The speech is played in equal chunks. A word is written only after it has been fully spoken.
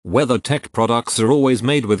WeatherTech products are always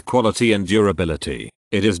made with quality and durability.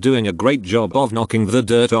 It is doing a great job of knocking the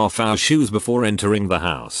dirt off our shoes before entering the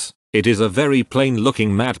house. It is a very plain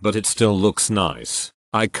looking mat, but it still looks nice.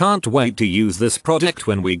 I can't wait to use this product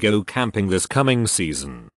when we go camping this coming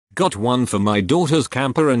season. Got one for my daughter's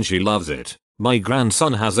camper and she loves it. My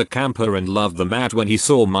grandson has a camper and loved the mat when he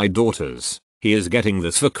saw my daughter's. He is getting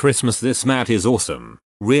this for Christmas. This mat is awesome.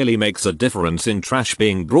 Really makes a difference in trash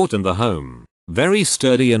being brought in the home. Very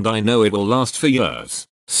sturdy and I know it will last for years.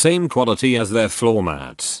 Same quality as their floor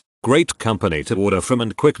mats. Great company to order from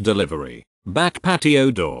and quick delivery. Back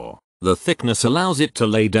patio door. The thickness allows it to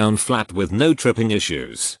lay down flat with no tripping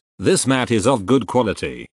issues. This mat is of good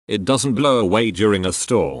quality. It doesn't blow away during a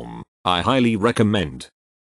storm. I highly recommend.